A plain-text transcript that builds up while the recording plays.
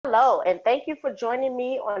Hello, and thank you for joining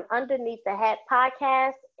me on Underneath the Hat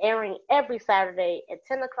podcast, airing every Saturday at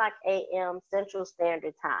 10 o'clock a.m. Central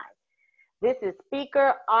Standard Time. This is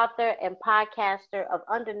speaker, author, and podcaster of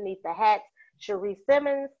Underneath the Hat, Cherie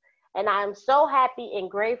Simmons, and I am so happy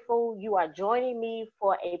and grateful you are joining me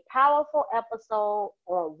for a powerful episode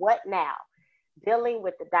on What Now? Dealing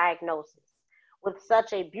with the diagnosis, with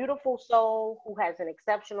such a beautiful soul who has an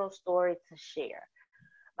exceptional story to share.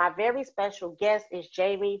 My very special guest is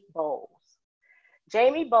Jamie Bowles.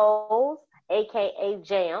 Jamie Bowles, aka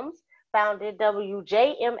Jams, founded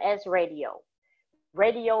WJMS Radio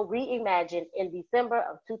Reimagined in December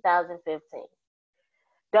of 2015.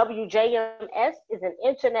 WJMS is an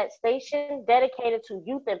internet station dedicated to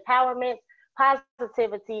youth empowerment,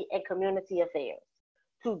 positivity, and community affairs.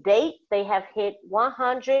 To date, they have hit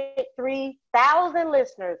 103,000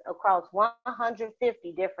 listeners across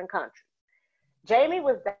 150 different countries. Jamie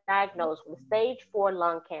was diagnosed with stage 4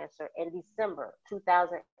 lung cancer in December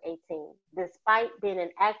 2018, despite being an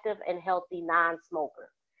active and healthy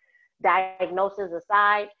non-smoker. Diagnosis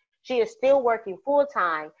aside, she is still working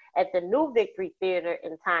full-time at the New Victory Theater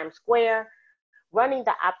in Times Square, running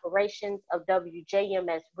the operations of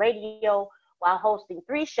WJMS Radio while hosting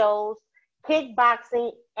 3 shows,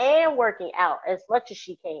 kickboxing, and working out as much as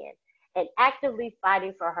she can, and actively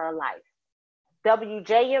fighting for her life.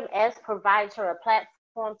 WJMS provides her a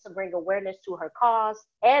platform to bring awareness to her cause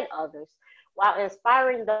and others while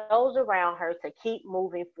inspiring those around her to keep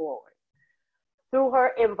moving forward. Through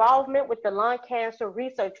her involvement with the Lung Cancer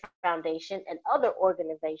Research Foundation and other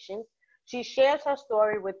organizations, she shares her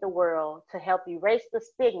story with the world to help erase the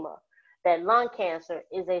stigma that lung cancer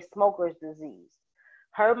is a smoker's disease.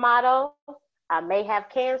 Her motto, I may have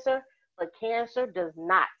cancer, but cancer does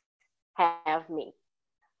not have me.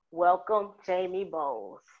 Welcome, Jamie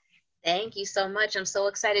Bowles. Thank you so much. I'm so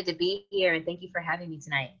excited to be here and thank you for having me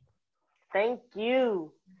tonight. Thank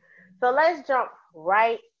you. So let's jump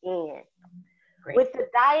right in. Great. With the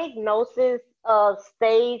diagnosis of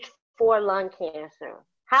stage 4 lung cancer,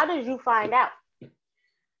 how did you find out?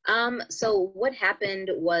 So what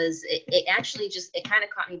happened was it actually it kind of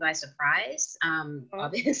caught me by surprise,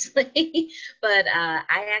 obviously, but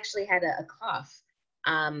I actually had a cough,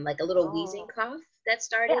 like a little wheezing cough that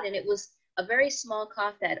started, and it was a very small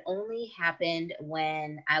cough that only happened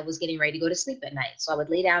when I was getting ready to go to sleep at night. So I would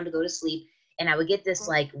lay down to go to sleep and I would get this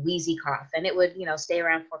like wheezy cough, and it would, stay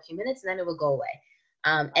around for a few minutes and then it would go away.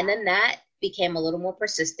 And then that became a little more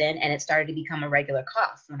persistent and it started to become a regular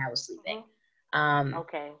cough when I was sleeping.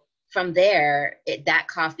 Okay. From there, that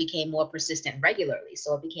cough became more persistent regularly.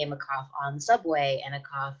 So it became a cough on the subway and a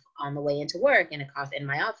cough on the way into work and a cough in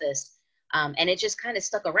my office. And it just kind of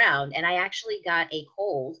stuck around. And I actually got a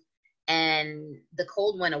cold and the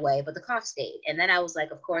cold went away, but the cough stayed. And then I was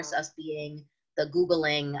like, of course, us being the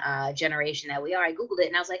Googling generation that we are, I Googled it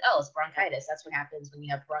and I was like, oh, it's bronchitis. That's what happens when you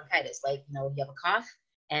have bronchitis. Like, you have a cough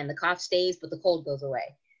and the cough stays, but the cold goes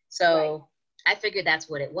away. So I figured that's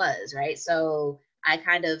what it was, right? So I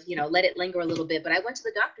kind of, let it linger a little bit, but I went to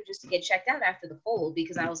the doctor just to get checked out after the cold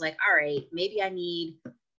because I was like, all right, maybe I need,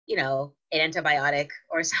 an antibiotic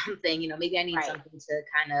or something, maybe I need something to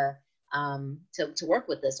kind of, to work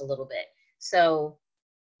with this a little bit. So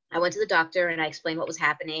I went to the doctor and I explained what was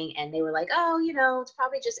happening and they were like, oh, it's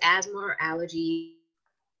probably just asthma or allergies.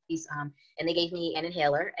 And they gave me an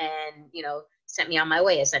inhaler and, sent me on my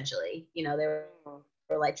way essentially. They were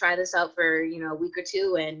like, try this out for, a week or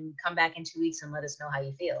two and come back in 2 weeks and let us know how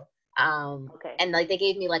you feel. And like, they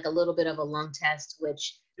gave me like a little bit of a lung test,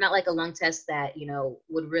 which not like a lung test that,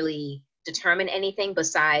 would really determine anything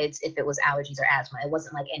besides if it was allergies or asthma. It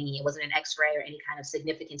wasn't an x-ray or any kind of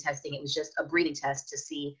significant testing. It was just a breathing test to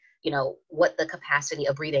see, what the capacity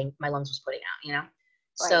of breathing my lungs was putting out,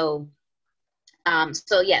 So I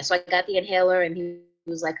got the inhaler and he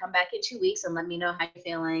was like, come back in 2 weeks and let me know how you're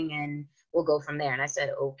feeling and we'll go from there. And I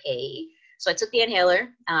said, okay. So I took the inhaler.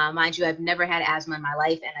 Mind you, I've never had asthma in my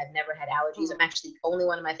life and I've never had allergies. I'm actually the only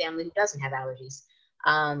one in my family who doesn't have allergies.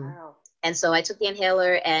 And so I took the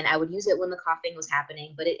inhaler and I would use it when the coughing was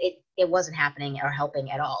happening, but it wasn't happening or helping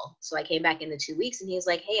at all. So I came back in the 2 weeks and he was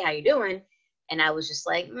like, hey, how you doing? And I was just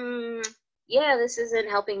like, yeah, this isn't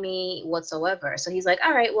helping me whatsoever. So he's like,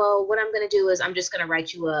 all right, well, what I'm going to do is I'm just going to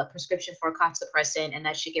write you a prescription for a cough suppressant and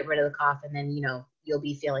that should get rid of the cough. And then, you'll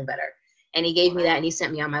be feeling better. And he gave me that and he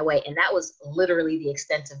sent me on my way. And that was literally the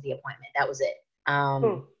extent of the appointment. That was it.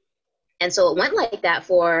 And so it went like that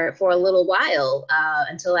for a little while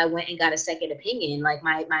until I went and got a second opinion. Like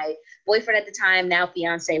my boyfriend at the time, now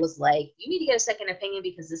fiance, was like, you need to get a second opinion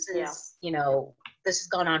because this is, this has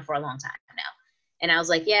gone on for a long time now. And I was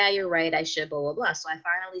like, yeah, you're right. I should, blah, blah, blah. So I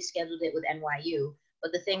finally scheduled it with NYU.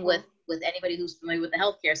 But the thing with anybody who's familiar with the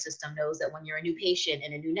healthcare system knows that when you're a new patient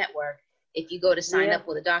in a new network, if you go to sign up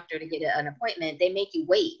with a doctor to get an appointment, they make you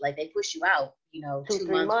wait. Like they push you out, 2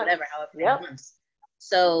 months, whatever, however many months.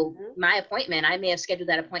 So my appointment, I may have scheduled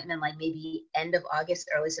that appointment like maybe end of August,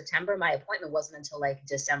 early September. My appointment wasn't until like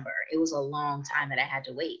December. It was a long time that I had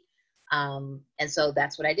to wait. And so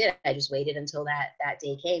that's what I did. I just waited until that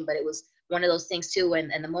day came. But it was one of those things too.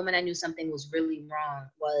 And the moment I knew something was really wrong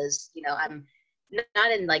was, I'm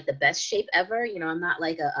not in like the best shape ever. I'm not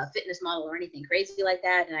like a fitness model or anything crazy like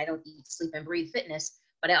that. And I don't eat, sleep, and breathe fitness.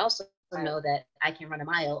 But I also know that I can run a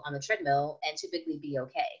mile on the treadmill and typically be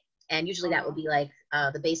okay. And usually that would be like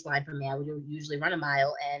the baseline for me. I would usually run a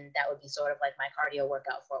mile, and that would be sort of like my cardio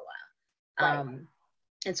workout for a while.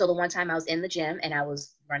 And so the one time I was in the gym and I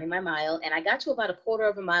was running my mile, and I got to about a quarter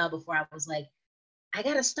of a mile before I was like, I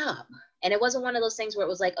gotta stop. And it wasn't one of those things where it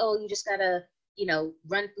was like, oh, you just gotta,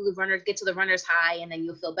 run through the runners, get to the runner's high, and then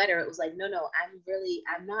you'll feel better. It was like, no,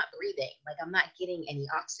 I'm not breathing. Like I'm not getting any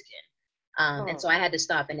oxygen. And so I had to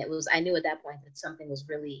stop, and I knew at that point that something was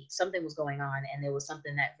going on, and there was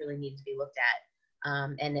something that really needed to be looked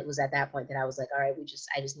at. And it was at that point that I was like, all right,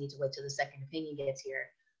 I just need to wait till the second opinion gets here,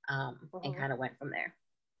 and kind of went from there.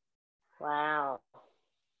 Wow.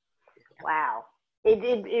 Yeah. Wow.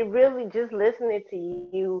 It really, just listening to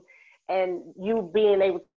you and you being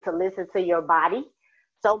able to listen to your body.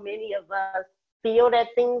 So many of us feel that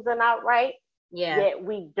things are not right. Yeah. Yet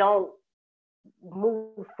we don't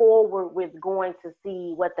move forward with going to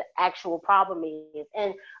see what the actual problem is.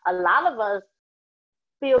 And a lot of us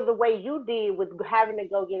feel the way you did with having to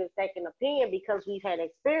go get a second opinion because we've had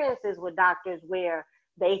experiences with doctors where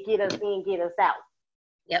they get us in, get us out.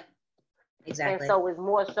 Yep, exactly. And so it's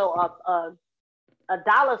more so a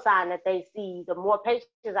dollar sign that they see. The more patients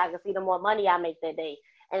I can see, the more money I make that day.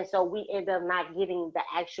 And so we end up not getting the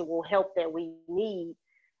actual help that we need.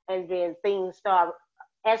 And then things start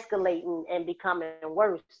escalating and becoming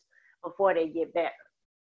worse before they get better.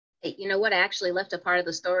 You know what? I actually left a part of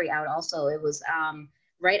the story out also. It was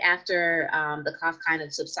right after the cough kind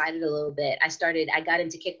of subsided a little bit. I got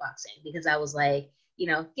into kickboxing because I was like,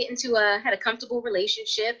 had a comfortable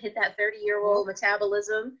relationship, hit that 30-year-old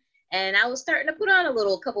metabolism. And I was starting to put on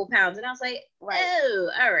a couple pounds. And I was like, oh,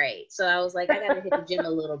 all right. So I was like, I got to hit the gym a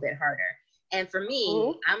little bit harder. And for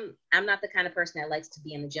me, I'm not the kind of person that likes to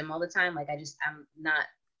be in the gym all the time. Like I just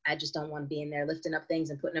don't want to be in there lifting up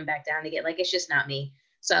things and putting them back down again. Like it's just not me.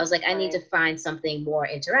 So I was like, I need to find something more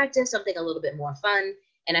interactive, something a little bit more fun.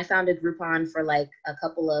 And I found a Groupon for like a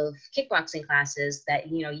couple of kickboxing classes that,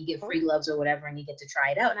 you get free gloves or whatever, and you get to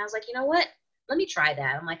try it out. And I was like, you know what? Let me try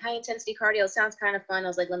that. I'm like, high intensity cardio sounds kind of fun. I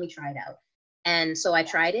was like, let me try it out. And so I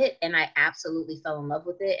tried it and I absolutely fell in love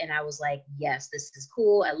with it. And I was like, yes, this is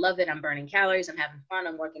cool. I love it. I'm burning calories. I'm having fun.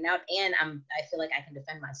 I'm working out. And I feel like I can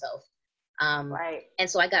defend myself. And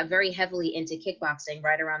so I got very heavily into kickboxing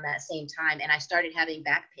right around that same time. And I started having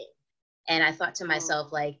back pain. And I thought to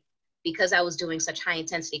myself, like, because I was doing such high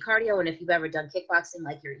intensity cardio, and if you've ever done kickboxing,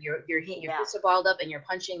 like your fists are balled up and you're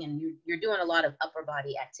punching and you're doing a lot of upper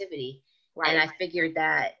body activity. And I figured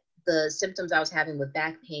that the symptoms I was having with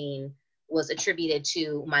back pain was attributed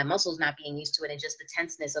to my muscles not being used to it and just the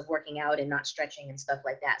tenseness of working out and not stretching and stuff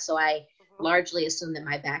like that. So I largely assumed that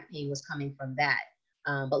my back pain was coming from that.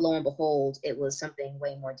 But lo and behold, it was something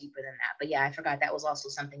way more deeper than that. But yeah, I forgot that was also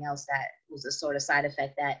something else that was a sort of side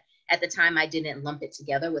effect that at the time I didn't lump it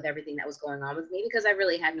together with everything that was going on with me because I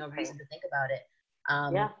really had no reason to think about it.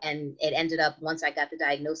 And it ended up, once I got the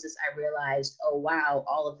diagnosis, I realized, oh, wow,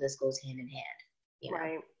 all of this goes hand in hand.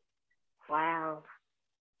 Right. Wow.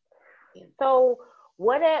 Yeah. So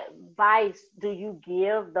what advice do you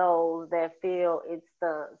give those that feel it's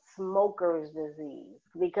the smoker's disease?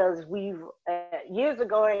 Because years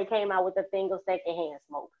ago, it came out with the thing of secondhand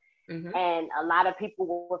smoke. And a lot of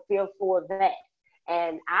people were fearful of that.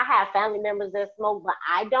 And I have family members that smoke, but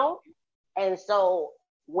I don't. And so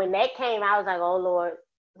when that came, I was like, oh, Lord,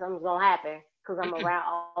 something's going to happen because I'm around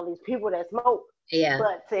all these people that smoke. Yeah.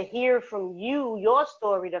 But to hear from you, your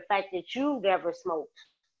story, the fact that you never smoked,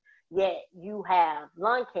 yet you have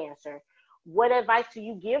lung cancer, what advice do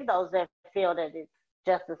you give those that feel that it's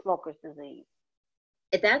just a smoker's disease?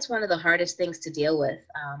 That's one of the hardest things to deal with,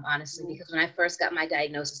 honestly, because when I first got my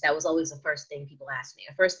diagnosis, that was always the first thing people asked me,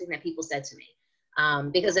 the first thing that people said to me.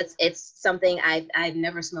 Because it's something I've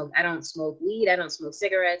never smoked. I don't smoke weed. I don't smoke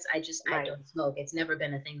cigarettes. I don't smoke. It's never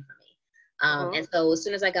been a thing for me. And so as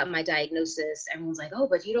soon as I got my diagnosis, everyone's like, oh,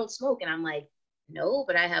 but you don't smoke. And I'm like, no,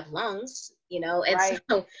 but I have lungs, And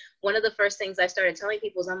so one of the first things I started telling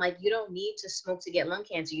people is I'm like, you don't need to smoke to get lung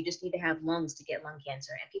cancer. You just need to have lungs to get lung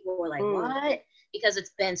cancer. And people were like, what? because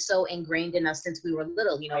it's been so ingrained in us since we were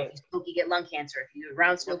little. You know, if you smoke, you get lung cancer. If you're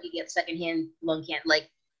around smoke, you get secondhand lung cancer. Like,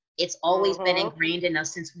 it's always been ingrained in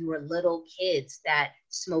us since we were little kids that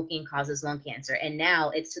smoking causes lung cancer. And now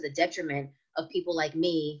it's to the detriment of people like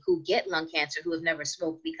me who get lung cancer, who have never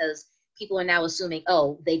smoked, because people are now assuming,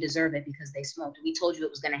 oh, they deserve it because they smoked. We told you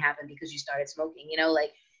it was going to happen because you started smoking, you know,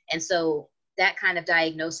 like, and so that kind of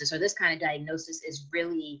diagnosis, or this kind of diagnosis, is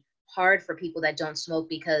really hard for people that don't smoke,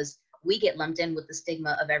 because we get lumped in with the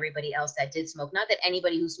stigma of everybody else that did smoke. Not that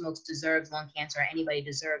anybody who smokes deserves lung cancer, or anybody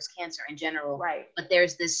deserves cancer in general, right? But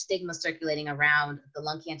there's this stigma circulating around the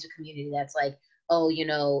lung cancer community that's like, oh, you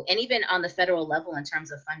know, and even on the federal level in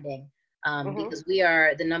terms of funding, because we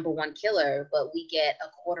are the #1 killer, but we get a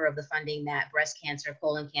quarter of the funding that breast cancer,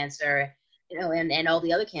 colon cancer, you know, and all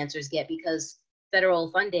the other cancers get, because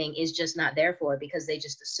federal funding is just not there for it, because they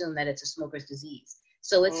just assume that it's a smoker's disease.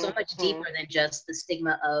 So it's so much deeper than just the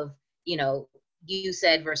stigma of, you know, you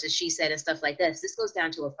said versus she said and stuff like this. This goes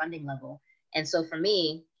down to a funding level. And so for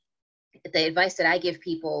me, the advice that I give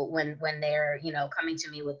people when they're, you know, coming to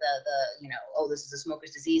me with the, you know, oh, this is a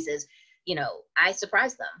smoker's disease, is, you know, I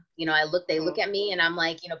surprise them. You know, they look at me and I'm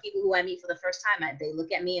like, you know, people who I meet for the first time, they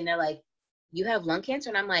look at me and they're like, you have lung cancer?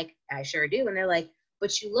 And I'm like, I sure do. And they're like,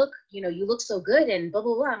 but you look, you know, you look so good and blah,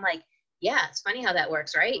 blah, blah. I'm like, yeah, it's funny how that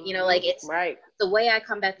works, right? You know, like, it's right. The way I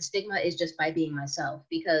combat the stigma is just by being myself,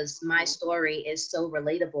 because my story is so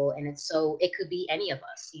relatable, and it could be any of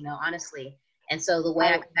us, you know, honestly. And so the way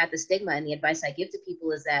I combat the stigma, and the advice I give to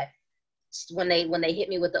people, is that when they hit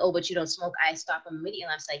me with the, oh, but you don't smoke, I stop them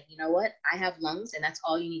immediately. I'm like, you know what? I have lungs, and that's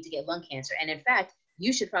all you need to get lung cancer. And in fact,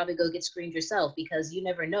 you should probably go get screened yourself, because you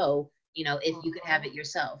never know, you know, if you could have it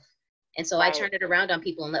yourself. And so I turn it around on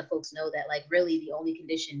people and let folks know that, like, really the only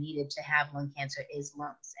condition needed to have lung cancer is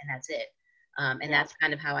lungs, and that's it. And that's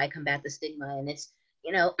kind of how I combat the stigma. And it's,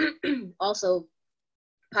 you know, also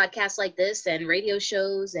podcasts like this and radio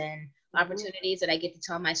shows and opportunities that I get to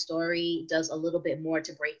tell my story does a little bit more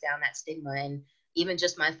to break down that stigma. And even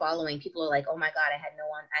just my following, people are like, oh my God, I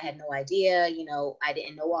had no idea, you know, I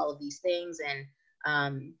didn't know all of these things.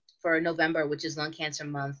 And for November, which is lung cancer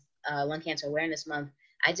month, lung cancer awareness month,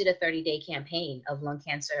 I did a 30-day campaign of lung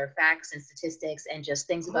cancer facts and statistics and just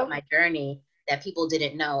things about my journey that people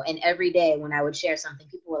didn't know. And every day when I would share something,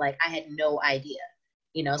 people were like, I had no idea,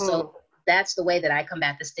 you know. So that's the way that I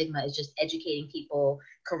combat the stigma, is just educating people,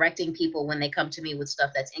 correcting people when they come to me with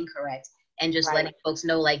stuff that's incorrect, and just letting folks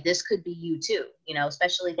know, like, this could be you too, you know,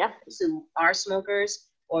 especially those who are smokers,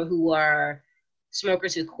 or who are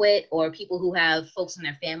smokers who quit, or people who have folks in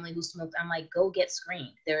their family who smoked. I'm like, go get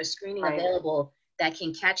screened. There is screening available that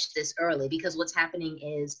can catch this early, because what's happening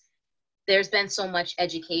is there's been so much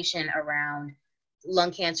education around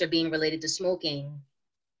lung cancer being related to smoking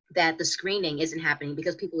that the screening isn't happening,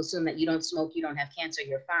 because people assume that you don't smoke, you don't have cancer,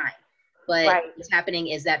 you're fine. But what's happening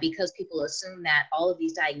is that because people assume that all of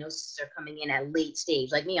these diagnoses are coming in at late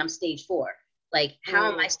stage, like me, I'm stage 4. Like,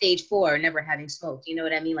 how am I stage 4 never having smoked? You know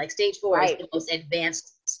what I mean? Like, stage 4 is the most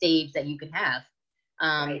advanced stage that you can have.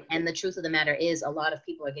 And the truth of the matter is, a lot of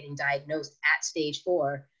people are getting diagnosed at stage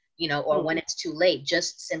 4, you know, or when it's too late,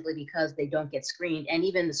 just simply because they don't get screened. And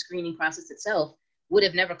even the screening process itself would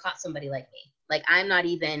have never caught somebody like me. Like, I'm not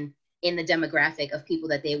even in the demographic of people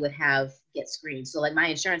that they would have get screened. So like, my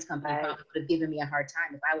insurance company probably would have given me a hard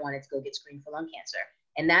time if I wanted to go get screened for lung cancer.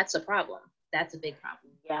 And that's a problem. That's a big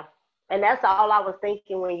problem. Yeah. And that's all I was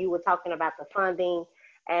thinking when you were talking about the funding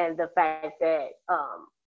and the fact that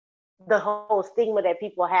the whole stigma that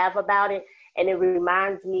people have about it. And it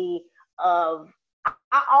reminds me of,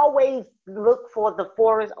 I always look for the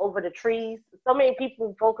forest over the trees. So many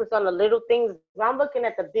people focus on the little things. I'm looking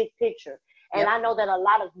at the big picture. And I know that a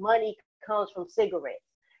lot of money comes from cigarettes.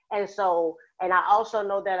 And so, and I also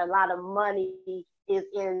know that a lot of money is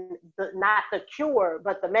in not the cure,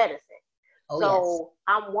 but the medicine. So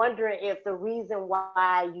I'm wondering if the reason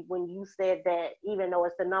why when you said that, even though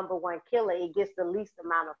it's the #1 killer, it gets the least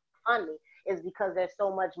amount of funding, is because there's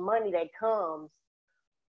so much money that comes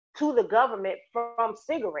to the government from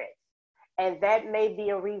cigarettes. And that may be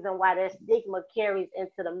a reason why that stigma carries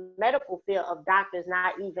into the medical field of doctors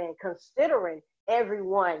not even considering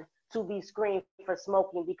everyone to be screened for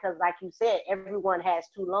smoking, because like you said, everyone has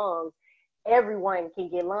 2 lungs. Everyone can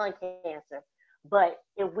get lung cancer. But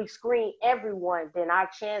if we screen everyone, then our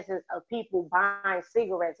chances of people buying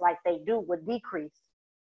cigarettes like they do would decrease,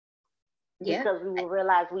 because we will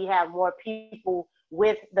realize we have more people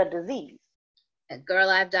with the disease. Girl,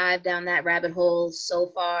 I've dived down that rabbit hole so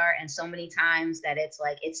far and so many times that it's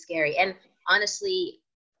like, it's scary. And honestly,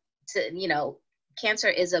 to, you know, cancer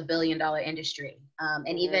is a billion-dollar industry.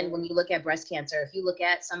 And even when you look at breast cancer, if you look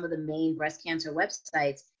at some of the main breast cancer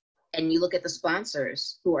websites and you look at the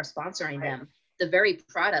sponsors who are sponsoring them, the very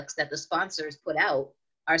products that the sponsors put out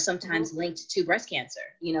are sometimes linked to breast cancer.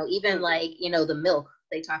 You know, even like, you know, the milk,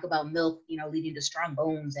 they talk about milk, you know, leading to strong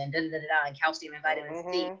bones and and calcium and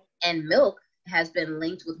vitamin C. And milk has been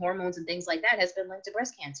linked with hormones and things like that, has been linked to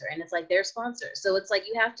breast cancer. And it's like their sponsors. So it's like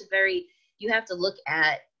you have to look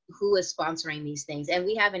at who is sponsoring these things. And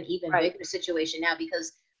we have an even bigger situation now,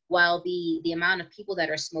 because while the amount of people that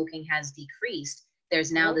are smoking has decreased,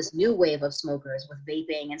 there's now this new wave of smokers with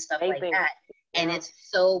vaping and stuff like that. And it's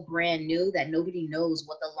so brand new that nobody knows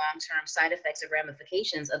what the long-term side effects or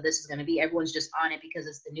ramifications of this is going to be. Everyone's just on it because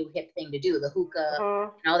it's the new hip thing to do, the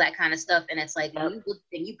hookah and all that kind of stuff. And it's like, when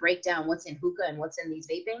you break down what's in hookah and what's in these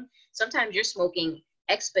vaping, sometimes you're smoking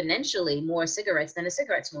exponentially more cigarettes than a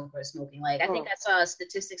cigarette smoker is smoking. Like, I think I saw a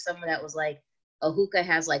statistic somewhere that was like, a hookah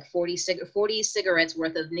has like 40 cigarettes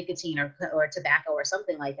worth of nicotine or tobacco or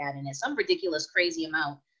something like that in it, some ridiculous, crazy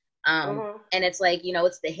amount. And it's like, you know,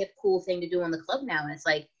 it's the hip, cool thing to do in the club now. And it's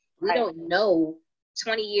like, we don't know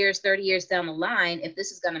 20 years, 30 years down the line if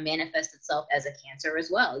this is going to manifest itself as a cancer as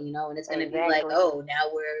well, you know, and it's going to be like, oh,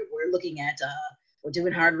 now we're looking at, we're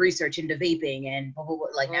doing hard research into vaping and blah, blah, blah.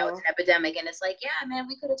 Like now it's an epidemic. And it's like, yeah, man,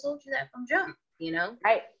 we could have told you that from jump, you know?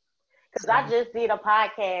 Right. Because I just did a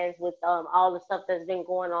podcast with all the stuff that's been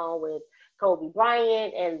going on with Kobe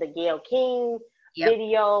Bryant and the Gayle King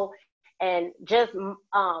video, and just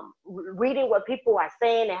reading what people are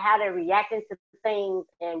saying and how they're reacting to things.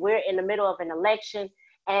 And we're in the middle of an election.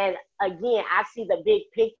 And again, I see the big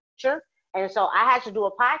picture. And so I had to do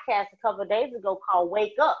a podcast a couple of days ago called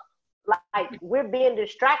Wake Up. Like, we're being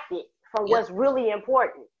distracted from what's really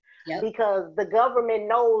important. Because the government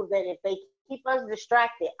knows that if they keep us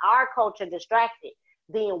distracted, our culture distracted,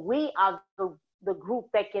 then we are the group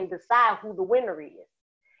that can decide who the winner is.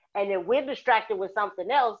 And if we're distracted with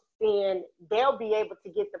something else, then they'll be able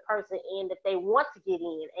to get the person in that they want to get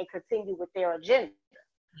in and continue with their agenda.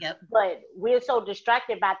 But we're so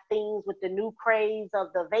distracted by things with the new craze of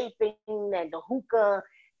the vaping and the hookah,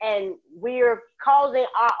 and we're causing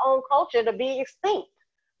our own culture to be extinct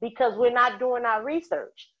because we're not doing our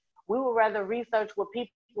research. We would rather research what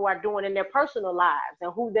people are doing in their personal lives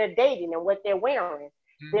and who they're dating and what they're wearing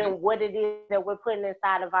than what it is that we're putting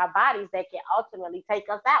inside of our bodies that can ultimately take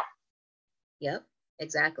us out. Yep,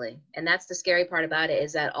 exactly. And that's the scary part about it,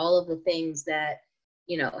 is that all of the things that,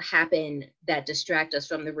 you know, happen that distract us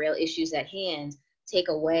from the real issues at hand take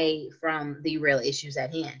away from the real issues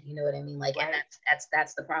at hand. You know what I mean? Like, and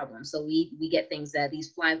that's the problem. So we get things that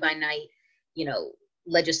these fly by night, you know,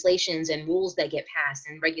 legislations and rules that get passed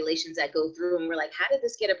and regulations that go through, and we're like, how did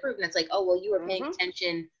this get approved? And it's like, oh, well, you were paying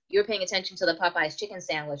attention to the Popeyes chicken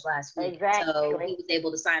sandwich last week, so he was able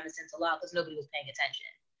to sign this into law because nobody was paying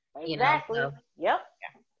attention. Exactly. You know? So. Yep.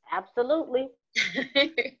 Absolutely.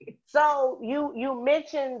 So you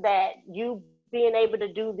mentioned that you being able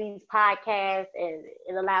to do these podcasts, and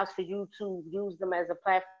it allows for you to use them as a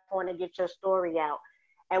platform to get your story out.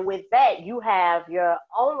 And with that, you have your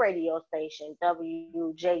own radio station,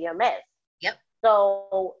 WJMS. Yep.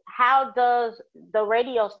 So how does the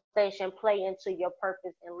radio station play into your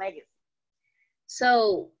purpose and legacy?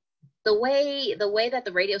 So the way that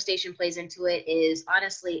the radio station plays into it is,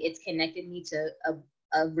 honestly, it's connected me to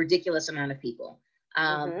a ridiculous amount of people.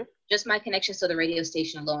 Just my connections to the radio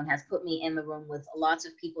station alone has put me in the room with lots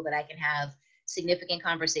of people that I can have significant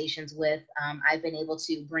conversations with. I've been able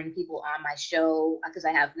to bring people on my show because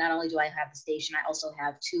not only do I have the station, I also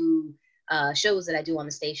have 2 shows that I do on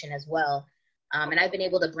the station as well. And I've been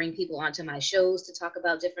able to bring people onto my shows to talk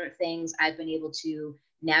about different things. I've been able to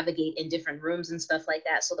navigate in different rooms and stuff like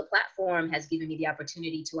that. So the platform has given me the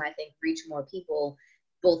opportunity to, I think, reach more people,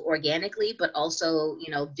 both organically, but also, you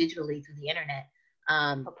know, digitally through the internet.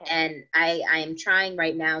 And I am trying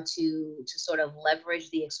right now to sort of leverage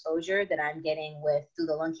the exposure that I'm getting through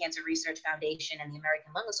the Lung Cancer Research Foundation and the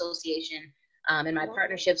American Lung Association, and my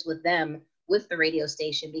partnerships with them with the radio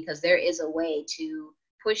station, because there is a way to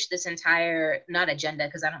push this entire, not agenda,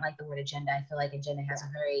 because I don't like the word agenda. I feel like agenda has a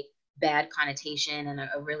very bad connotation and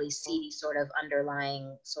a really seedy sort of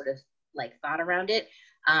underlying sort of like thought around it.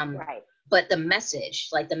 But the message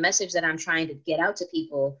that I'm trying to get out to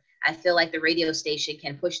people, I feel like the radio station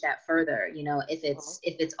can push that further, you know, if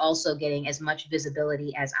it's also getting as much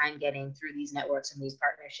visibility as I'm getting through these networks and these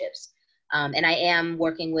partnerships. And I am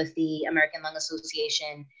working with the American Lung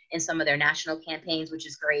Association in some of their national campaigns, which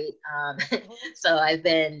is great. So I've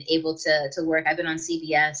been able to work. I've been on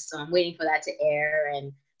CBS, so I'm waiting for that to air.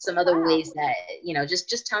 And some other Wow. ways that, you know,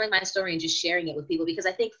 just telling my story and just sharing it with people, because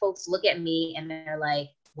I think folks look at me and they're like,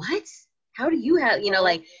 what? How do you have, you know,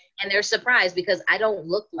 like, and they're surprised because I don't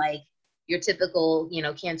look like your typical, you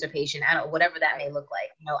know, cancer patient. I don't, whatever that may look like.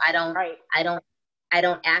 You know, Right. I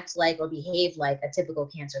don't act like or behave like a typical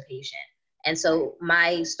cancer patient. And so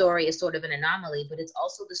my story is sort of an anomaly, but it's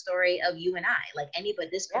also the story of you and I. Like anybody,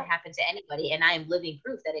 this could happen to anybody, and I am living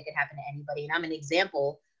proof that it could happen to anybody. And I'm an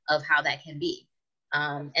example of how that can be.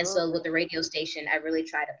 And so with the radio station, I really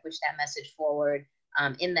try to push that message forward,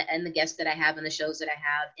 in the guests that I have, in the shows that I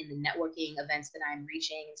have, in the networking events that I'm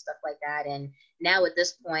reaching and stuff like that. And now at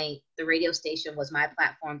this point, the radio station was my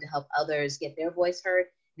platform to help others get their voice heard.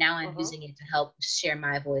 Now I'm using it to help share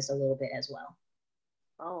my voice a little bit as well.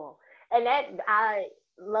 Oh, and that I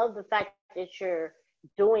love the fact that you're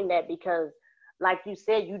doing that, because, like you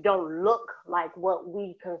said, you don't look like what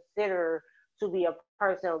we consider to be a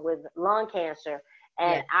person with lung cancer.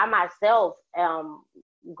 And I myself am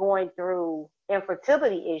going through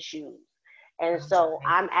infertility issues. And so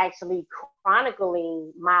I'm actually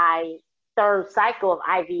chronicling my third cycle of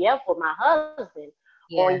IVF with my husband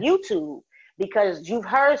on YouTube, because you've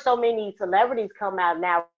heard so many celebrities come out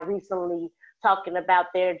now recently talking about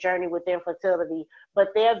their journey with infertility, but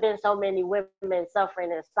there have been so many women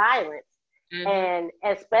suffering in silence. And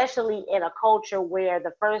especially in a culture where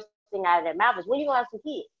the first thing out of their mouth is, when you gonna have some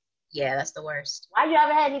kids? Yeah, that's the worst. Why you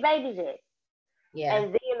haven't had any babies yet? Yeah.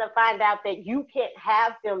 And then to find out that you can't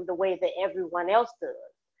have them the way that everyone else does.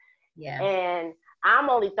 Yeah. And I'm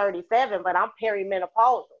only 37, but I'm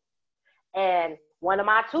perimenopausal. And one of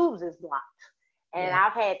my tubes is blocked. And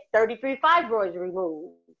I've had 33 fibroids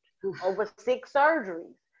removed, over 6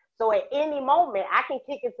 surgeries. So at any moment, I can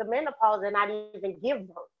kick into menopause and not even give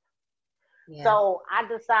birth. Yeah. So I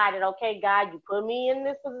decided, okay, God, you put me in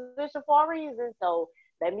this position for a reason. So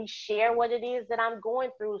let me share what it is that I'm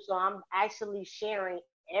going through. So I'm actually sharing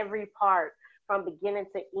every part from beginning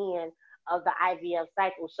to end of the IVF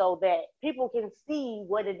cycle, so that people can see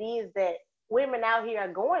what it is that women out here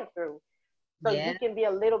are going through. So you can be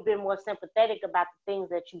a little bit more sympathetic about the things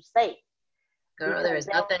that you say. Girl, there is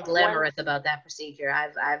nothing glamorous about that procedure.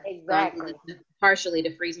 I've gone through partially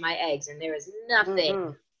to freeze my eggs, and there is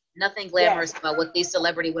nothing glamorous about what these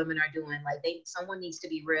celebrity women are doing. Like someone needs to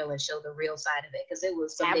be real and show the real side of it, because it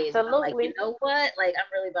was some days I'm like, you know what? Like I'm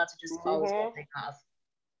really about to just call this whole thing off.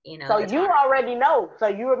 You know. So you already know. So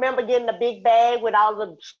you remember getting the big bag with all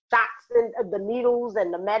the shots and the needles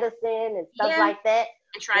and the medicine and stuff like that.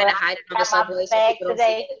 And trying to hide it on the subway so people don't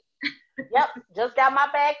see it. Yep, just got my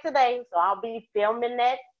bag today, so I'll be filming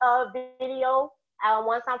that video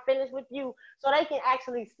once I'm finished with you, so they can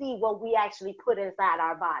actually see what we actually put inside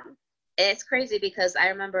our body. It's crazy because I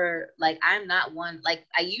remember, like, I'm not one, like,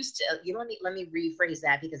 I used to, let me rephrase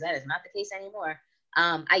that, because that is not the case anymore.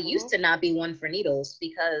 I used to not be one for needles,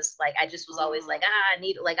 because, like, I just was always like,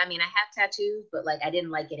 needle, like, I mean, I have tattoos, but, like, I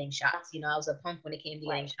didn't like getting shots. You know, I was a punk when it came to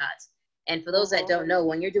getting shots. And for those that don't know,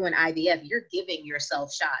 when you're doing IVF, you're giving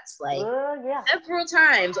yourself shots, like, several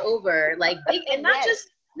times over, like, big, and not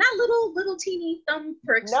not little teeny thumb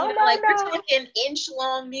pricks, we're talking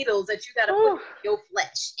inch-long needles that you gotta put in your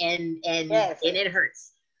flesh, and it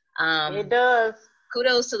hurts. It does.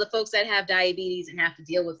 Kudos to the folks that have diabetes and have to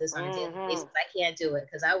deal with this on a daily basis. I can't do it,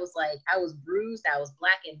 because I was bruised, I was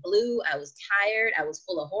black and blue, I was tired, I was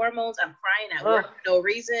full of hormones, I'm crying at work for no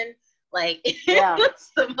reason. Like,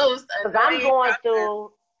 it's the most annoying.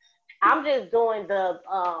 I'm just doing the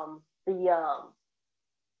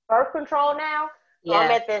birth control now. So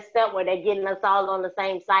I'm at that step where they're getting us all on the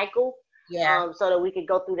same cycle. So that we could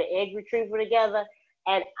go through the egg retrieval together.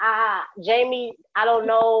 And Jamie, I don't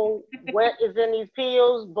know what is in these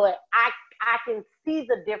pills, but I can see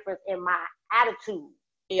the difference in my attitude.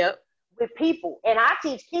 With people. And I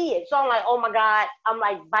teach kids. So I'm like, oh my God, I'm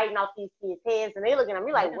like biting off these kids' heads, and they looking at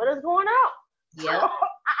me like, what is going on?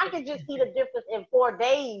 I can just see the difference in 4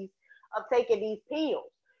 days of taking these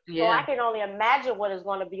pills. So I can only imagine what it's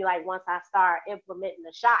going to be like once I start implementing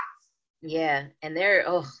the shots. Yeah, and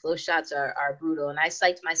those shots are brutal. And I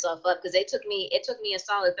psyched myself up, because it took me a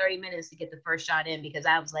solid 30 minutes to get the first shot in, because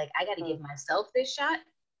I was like, I got to give myself this shot.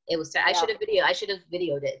 It was I should have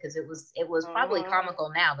videoed it, because it was probably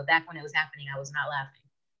comical now, but back when it was happening, I was not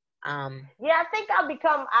laughing. I think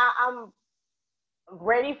I'm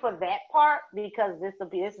ready for that part, because this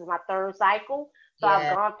is my 3rd cycle. So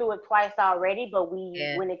I've gone through it twice already, but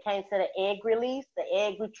when it came to the egg release, the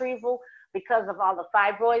egg retrieval, because of all the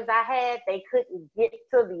fibroids I had, they couldn't get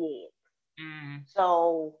to the egg.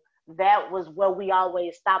 So that was where we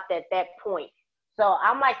always stopped at that point. So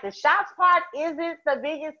I'm like, the shots part isn't the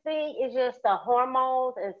biggest thing. It's just the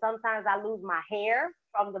hormones, and sometimes I lose my hair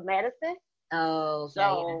from the medicine. Oh, okay,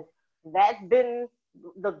 yeah. So that's been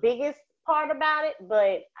the biggest part about it.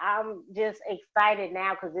 But I'm just excited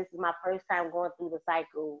now because this is my first time going through the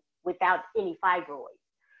cycle without any fibroids.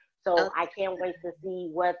 So Oh, I can't wait to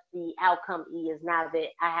see what the outcome is now that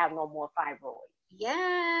I have no more fibroids.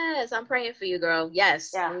 yes, I'm praying for you, girl.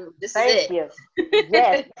 Yes, Yeah. this is Thank it. you.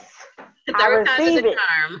 Yes. I Third time's a receive good it.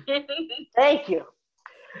 charm. Thank you.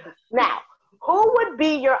 Now, who would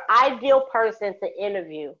be your ideal person to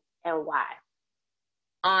interview and why?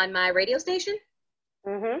 On my radio station?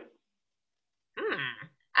 Mm-hmm.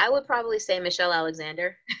 I would probably say Michelle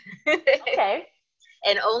Alexander. Okay.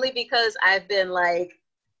 And only because I've been like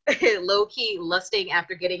low key lusting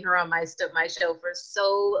after getting her on my show for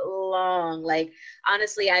so long. Like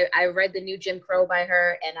honestly, I read the new Jim Crow by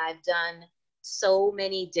her, and I've done so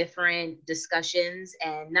many different discussions,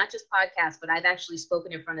 and not just podcasts, but I've actually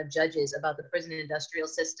spoken in front of judges about the prison industrial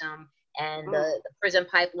system and the prison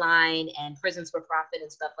pipeline and prisons for profit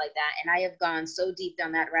and stuff like that. And I have gone so deep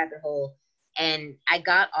down that rabbit hole, and I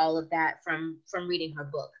got all of that from reading her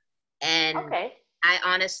book. And Okay. I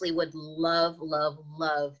honestly would love, love,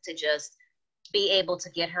 love to just be able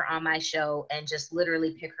to get her on my show and just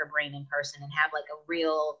literally pick her brain in person and have like a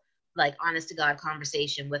real, like honest to God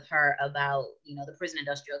conversation with her about, the prison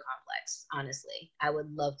industrial complex. Honestly, I would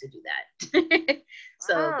love to do that.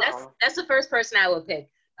 So Wow. that's the first person I would pick.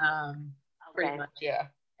 Pretty Okay. much, yeah.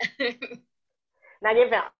 Now,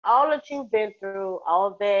 given all that you've been through,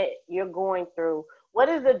 all that you're going through, what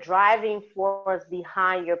is the driving force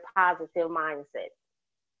behind your positive mindset?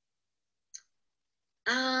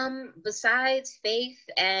 Besides faith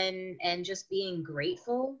and just being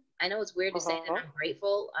grateful. I know it's weird to say that Uh-huh. I'm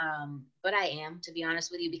grateful, but I am, to be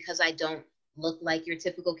honest with you, because I don't look like your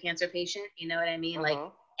typical cancer patient. You know what I mean? Like,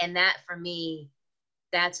 Uh-huh. and that for me,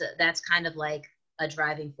 that's kind of like a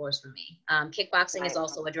driving force for me. Kickboxing is Right.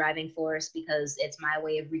 also a driving force because it's my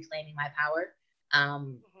way of reclaiming my power.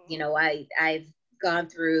 Mhm. I've gone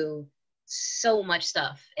through so much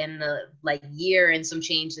stuff in the like year and some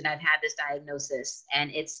change that I've had this diagnosis,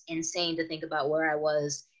 and it's insane to think about where I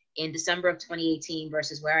was in December of 2018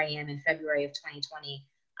 versus where I am in February of 2020.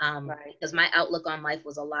 Right. Because my outlook on life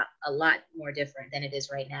was a lot more different than it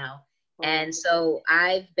is right now. And Mhm. so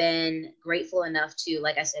I've been grateful enough to,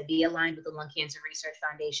 like I said, be aligned with the Lung Cancer Research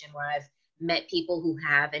Foundation, where I've met people who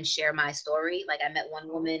have and share my story. Like I met one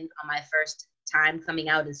Mhm. woman on my first time coming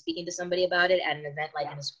out and speaking to somebody about it at an event, like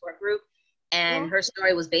Yeah. in a support group. And Mhm. her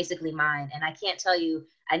story was basically mine. And I can't tell you,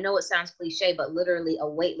 I know it sounds cliche, but literally a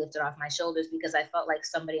weight lifted off my shoulders because I felt like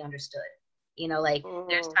somebody understood. Like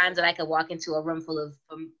there's Mhm. times that I could walk into a room full of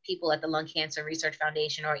people at the Lung Cancer Research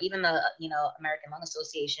Foundation or even the, American Lung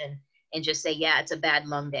Association, and just say, yeah, it's a bad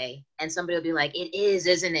lung day. And somebody will be like, it is,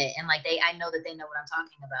 isn't it? And like, I know that they know what I'm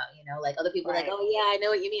talking about, like other people are like, Right. oh yeah, I know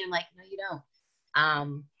what you mean. I'm like, no, you don't.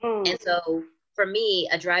 And Mhm. so for me,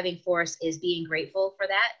 a driving force is being grateful for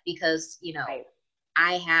that because, Right.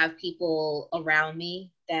 I have people around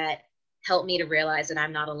me that help me to realize that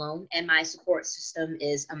I'm not alone, and my support system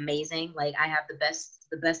is amazing. Like I have the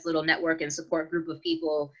best little network and support group of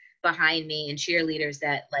people behind me and cheerleaders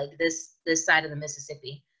that like this side of the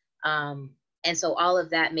Mississippi. Um, and so all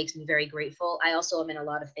of that makes me very grateful. I also am in a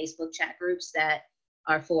lot of Facebook chat groups that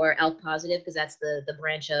are for ALK positive because that's the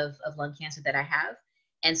branch of lung cancer that I have.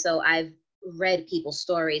 And so I've read people's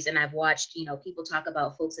stories, and I've watched, people talk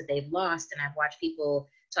about folks that they've lost, and I've watched people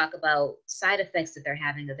talk about side effects that they're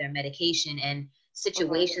having of their medication and Mhm.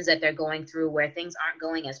 situations that they're going through where things aren't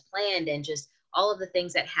going as planned, and just all of the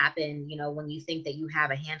things that happen, when you think that you have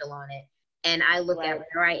a handle on it. And I look at Right.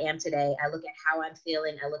 where I am today, I look at how I'm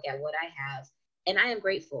feeling, I look at what I have, and I am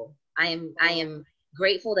grateful. I Mhm. am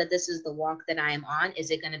grateful that this is the walk that I am on. Is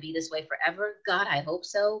it going to be this way forever? God, I hope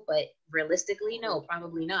so, but realistically, Mhm. no,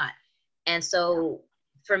 probably not. And Yeah. so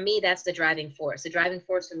for me, that's the driving force. The driving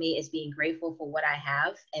force for me is being grateful for what I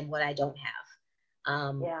have and what I don't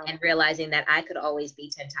have. Yeah. And realizing that I could always be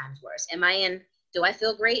 10 times worse. Do I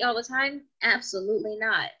feel great all the time? Absolutely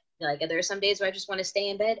not. Like, there are some days where I just want to stay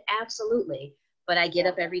in bed. Absolutely. But I get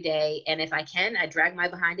Yeah. up every day, and if I can, I drag my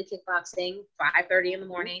behind to kickboxing 5:30 in the Mhm.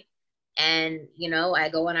 morning. And, I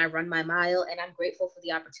go and I run my mile, and I'm grateful for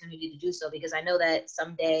the opportunity to do so because I know that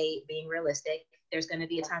someday, being realistic, there's going to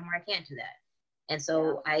be a Yeah. time where I can't do that. And Yeah.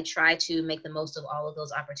 so I try to make the most of all of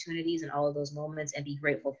those opportunities and all of those moments and be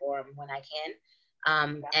grateful for them when I can.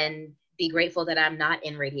 Yeah. And be grateful that I'm not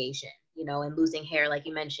in radiation, and losing hair, like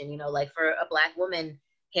you mentioned, like for a Black woman,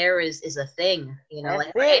 hair is a thing, That's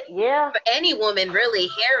like it. Yeah. for any woman, really,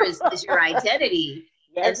 hair is your identity.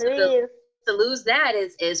 Yes, And it so to is. to lose that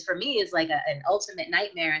is for me is like an ultimate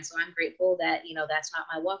nightmare. And so I'm grateful that, that's not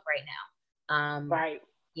my walk right now. Right.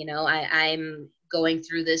 I'm going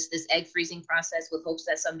through this egg freezing process with hopes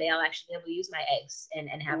that someday I'll actually be able to use my eggs and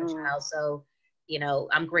have a child. So,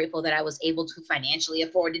 I'm grateful that I was able to financially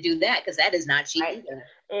afford to do that, because that is not cheap either.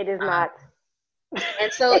 It is not.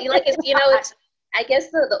 And so, it's, I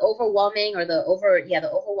guess the overwhelming or the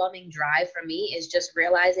overwhelming drive for me is just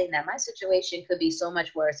realizing that my situation could be so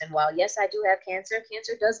much worse. And while, yes, I do have cancer,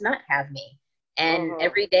 cancer does not have me. And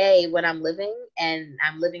every day when I'm living and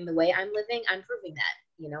I'm living the way I'm living, I'm proving that,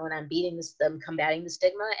 and I'm beating this, I'm combating the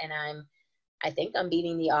stigma, and I think I'm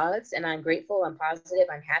beating the odds, and I'm grateful, I'm positive,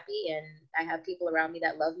 I'm happy, and I have people around me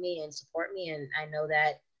that love me and support me. And I know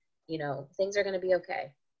that, things are going to be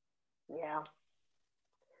okay. Yeah.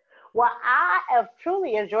 Well, I have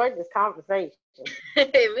truly enjoyed this conversation. Me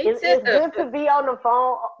too. It's good to be on the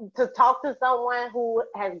phone, to talk to someone who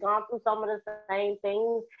has gone through some of the same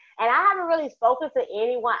things. And I haven't really spoken to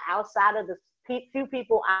anyone outside of the few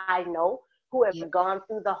people I know who have gone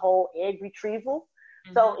through the whole egg retrieval.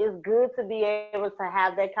 Mm-hmm. So it's good to be able to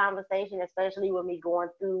have that conversation, especially with me going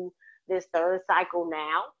through this third cycle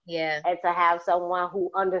now. Yeah. And to have someone who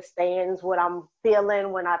understands what I'm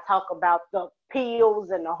feeling when I talk about the pills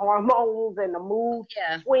and the hormones and the mood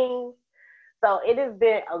swings. So it has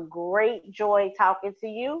been a great joy talking to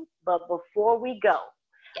you. But before we go,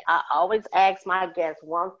 I always ask my guests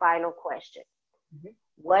one final question. Mm-hmm.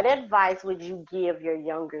 What advice would you give your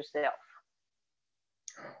younger self?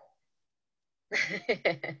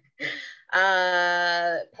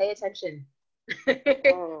 Pay attention.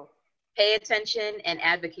 Pay attention and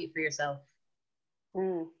advocate for yourself.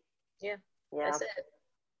 Yeah,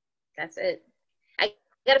 that's it. I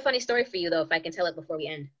got a funny story for you, though, if I can tell it before we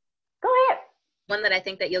end. Go ahead. One that I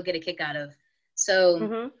think that you'll get a kick out of.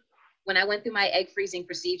 So when I went through my egg freezing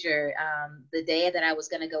procedure, the day that I was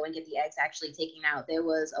going to go and get the eggs actually taken out, there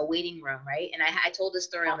was a waiting room, right? And I told this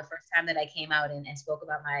story on the first time that I came out and spoke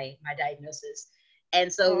about my diagnosis.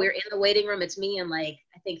 And so we're in the waiting room. It's me and I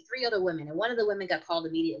think 3 other women. And one of the women got called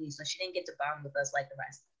immediately, so she didn't get to bond with us like the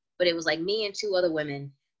rest. But it was me and 2 other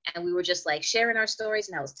women. And we were just sharing our stories.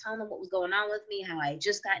 And I was telling them what was going on with me, how I had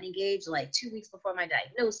just gotten engaged 2 weeks before my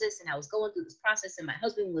diagnosis. And I was going through this process. And my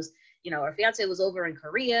husband was, our fiance was over in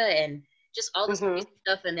Korea and just all this crazy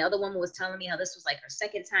stuff. And the other woman was telling me how this was her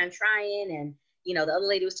second time trying. And the other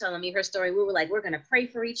lady was telling me her story. We were we're going to pray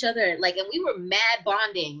for each other. And and we were mad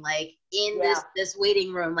bonding, in this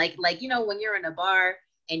waiting room, when you're in a bar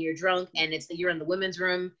and you're drunk and you're in the women's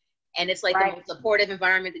room and it's the most supportive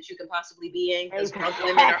environment that you could possibly be in, because drunk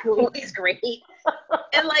women are always great.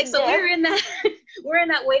 And so we're in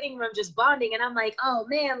that waiting room just bonding. And I'm oh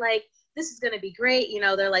man, this is going to be great.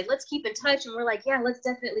 They're let's keep in touch. And we're yeah, let's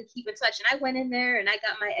definitely keep in touch. And I went in there and I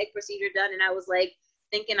got my egg procedure done. And I was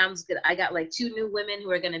thinking I got 2 new women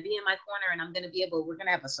who are going to be in my corner, and we're going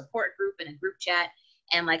to have a support group and a group chat.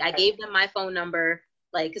 And I gave them my phone number,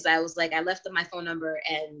 cause I was I left them my phone number,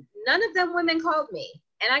 and none of them women called me.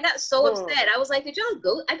 And I got so upset. I was did y'all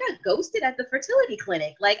go? I got ghosted at the fertility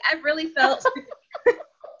clinic. I really felt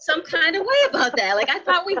some kind of way about that. I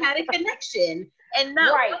thought we had a connection, and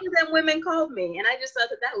not one of them women called me. And I just thought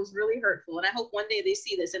that was really hurtful. And I hope one day they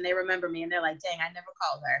see this and they remember me and they're dang, I never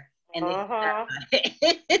called her. And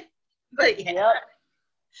but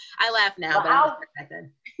I laugh now, but I back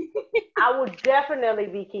then. I would definitely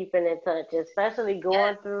be keeping in touch, especially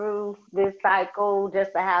going through this cycle,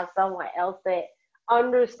 just to have someone else that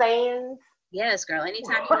understands. Yes, girl.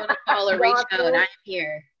 Anytime you want to call or reach out, I'm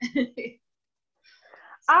here.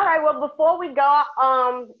 All right. Well, before we go,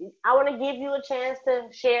 I want to give you a chance to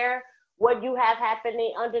share what you have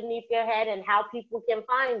happening underneath your head and how people can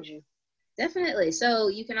find you. Definitely. So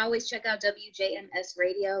you can always check out WJMS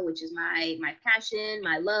Radio, which is my passion,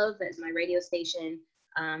 my love. That's my radio station.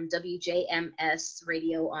 WJMS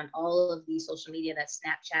Radio on all of the social media. That's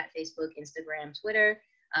Snapchat, Facebook, Instagram, Twitter.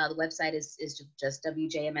 The website is just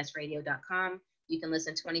WJMSradio.com. You can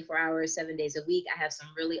listen 24 hours, 7 days a week. I have some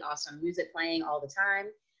really awesome music playing all the time.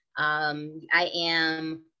 I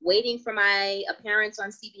am waiting for my appearance on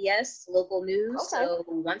CBS local news. Okay. So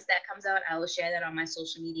once that comes out, I will share that on my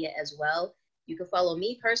social media as well. You can follow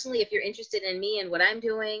me personally if you're interested in me and what I'm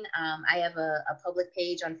doing. I have a public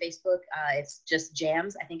page on Facebook. It's just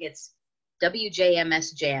Jams. I think it's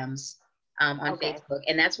WJMS Jams on Facebook.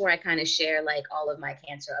 And that's where I kind of share all of my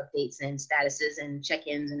cancer updates and statuses and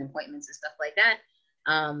check-ins and appointments and stuff like that.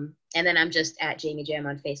 And then I'm just at Jamie Jam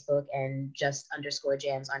on Facebook and _Jams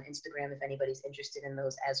on Instagram if anybody's interested in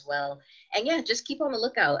those as well. And yeah, just keep on the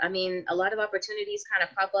lookout. I mean, a lot of opportunities kind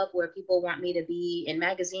of pop up where people want me to be in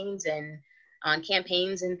magazines, and on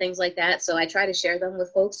campaigns and things like that. So I try to share them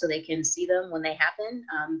with folks so they can see them when they happen.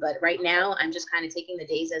 But right now, I'm just kind of taking the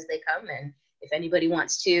days as they come. And if anybody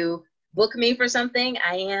wants to book me for something,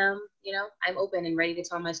 I am, I'm open and ready to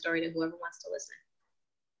tell my story to whoever wants to listen.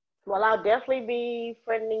 Well, I'll definitely be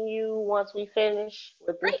friending you once we finish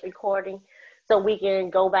with this Great. recording so we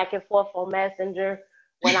can go back and forth on Messenger.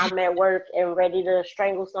 When I'm at work and ready to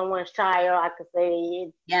strangle someone's child, I could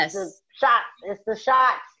say, yes, the shots. It's the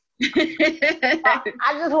shots.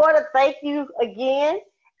 I just want to thank you again.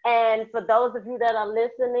 And for those of you that are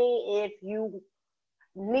listening, if you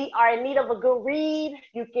are in need of a good read,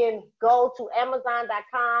 you can go to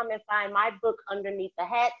Amazon.com and find my book, Underneath the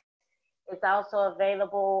Hat. It's also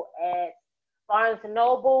available at Barnes &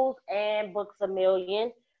 Nobles and Books A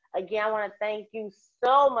Million. Again, I want to thank you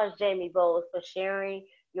so much, Jamie Bowles, for sharing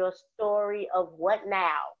your story of what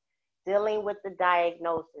now, dealing with the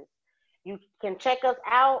diagnosis. You can check us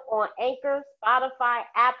out on Anchor, Spotify,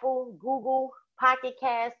 Apple, Google, Pocket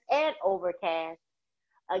Cast, and Overcast.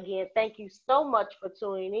 Again, thank you so much for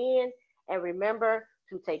tuning in. And remember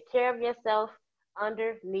to take care of yourself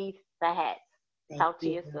underneath the hat. Talk to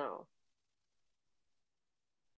you soon.